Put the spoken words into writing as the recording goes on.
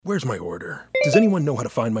Where's my order? Does anyone know how to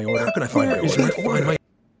find my order? How can I find my order?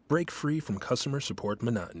 Break free from customer support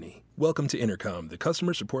monotony. Welcome to Intercom, the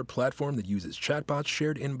customer support platform that uses chatbots,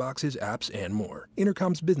 shared inboxes, apps, and more.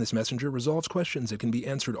 Intercom's business messenger resolves questions that can be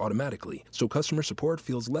answered automatically, so customer support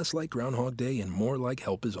feels less like Groundhog Day and more like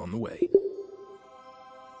help is on the way.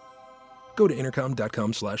 Go to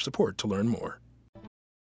intercom.com/support to learn more.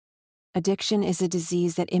 Addiction is a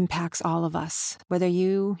disease that impacts all of us. Whether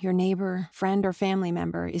you, your neighbor, friend, or family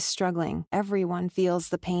member is struggling, everyone feels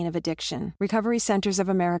the pain of addiction. Recovery Centers of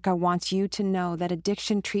America wants you to know that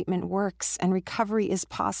addiction treatment works and recovery is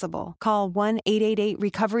possible. Call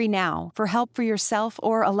 1-888-RECOVERY now for help for yourself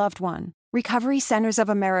or a loved one. Recovery Centers of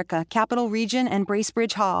America, Capital Region, and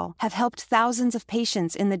Bracebridge Hall have helped thousands of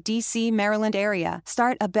patients in the D.C., Maryland area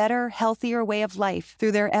start a better, healthier way of life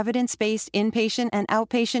through their evidence-based inpatient and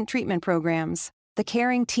outpatient treatment programs. The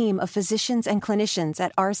caring team of physicians and clinicians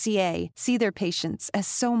at RCA see their patients as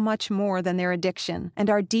so much more than their addiction and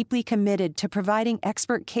are deeply committed to providing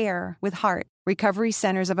expert care with heart. Recovery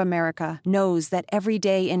Centers of America knows that every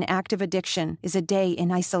day in active addiction is a day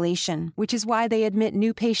in isolation, which is why they admit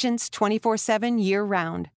new patients 24/7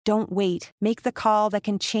 year-round. Don't wait. Make the call that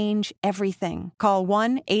can change everything. Call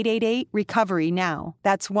 1-888-RECOVERY now.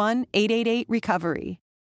 That's 1-888-RECOVERY.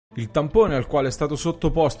 Il tampone al quale è stato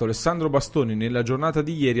sottoposto Alessandro Bastoni nella giornata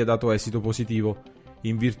di ieri ha dato esito positivo.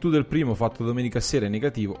 In virtù del primo fatto domenica sera è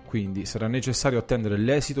negativo, quindi sarà necessario attendere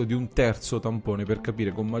l'esito di un terzo tampone per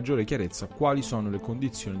capire con maggiore chiarezza quali sono le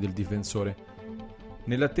condizioni del difensore.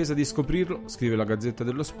 Nell'attesa di scoprirlo, scrive la Gazzetta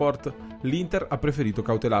dello Sport, l'Inter ha preferito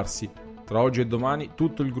cautelarsi. Tra oggi e domani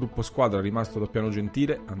tutto il gruppo squadra rimasto da Appiano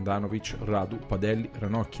Gentile, Andanovic, Radu, Padelli,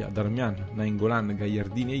 Ranocchia, Darmian, Nainggolan,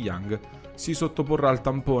 Gagliardini e Young si sottoporrà al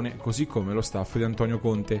tampone, così come lo staff di Antonio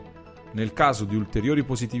Conte. Nel caso di ulteriori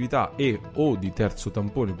positività e o di terzo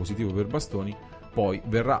tampone positivo per Bastoni, poi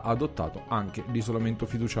verrà adottato anche l'isolamento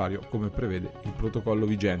fiduciario come prevede il protocollo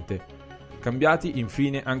vigente. Cambiati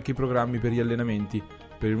infine anche i programmi per gli allenamenti.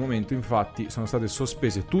 Per il momento infatti sono state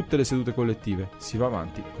sospese tutte le sedute collettive, si va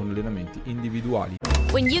avanti con allenamenti individuali.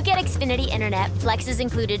 When you get Xfinity Internet, Flex is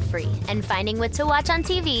included free, and finding what to watch on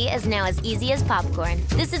TV is now as easy as popcorn.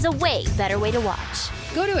 This is a way better way to watch.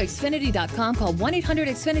 Go to Xfinity.com, call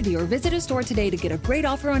 1-800-XFINITY, or visit a store today to get a great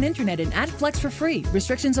offer on internet and add Flex for free.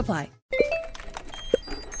 Restrictions apply.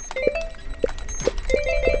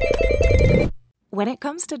 When it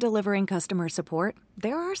comes to delivering customer support,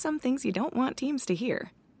 there are some things you don't want teams to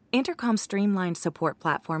hear. Intercom's streamlined support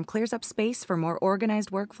platform clears up space for more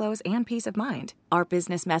organized workflows and peace of mind. Our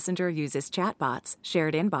business messenger uses chatbots,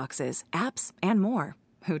 shared inboxes, apps, and more.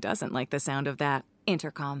 Who doesn't like the sound of that?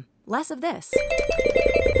 Intercom. Less of this.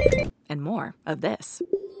 And more of this.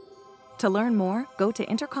 To learn more, go to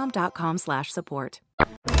intercom.com/support.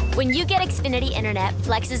 When you get Xfinity Internet,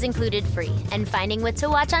 Flex is included free, and finding what to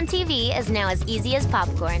watch on TV is now as easy as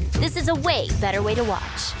popcorn. This is a way better way to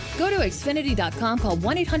watch. Go to Xfinity.com, call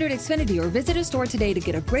 1-800-XFINITY, or visit a store today to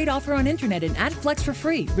get a great offer on internet and add Flex for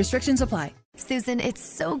free. Restrictions apply. Susan, it's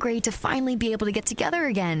so great to finally be able to get together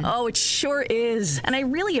again. Oh, it sure is. And I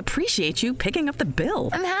really appreciate you picking up the bill.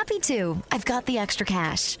 I'm happy to. I've got the extra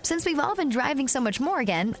cash. Since we've all been driving so much more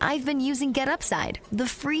again, I've been using Get Upside, the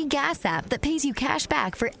free gas app that pays you cash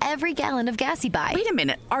back for every gallon of gas you buy. Wait a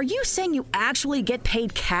minute. Are you saying you actually get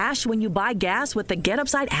paid cash when you buy gas with the Get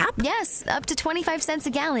Upside app? Yes, up to 25 cents a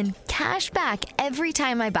gallon. Cash back every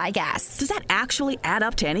time I buy gas. Does that actually add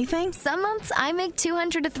up to anything? Some months I make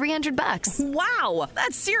 $200 to $300. Wow,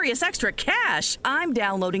 that's serious extra cash. I'm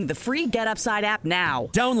downloading the free Get Upside app now.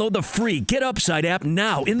 Download the free Get Upside app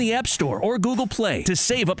now in the App Store or Google Play to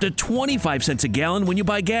save up to 25 cents a gallon when you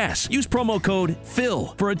buy gas. Use promo code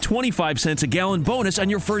PHIL for a 25 cents a gallon bonus on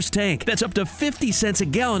your first tank. That's up to 50 cents a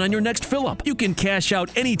gallon on your next fill-up. You can cash out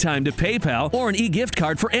anytime to PayPal or an e-gift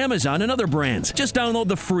card for Amazon and other brands. Just download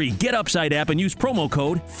the free Get Upside app and use promo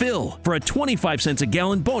code PHIL for a 25 cents a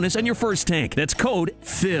gallon bonus on your first tank. That's code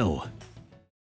PHIL.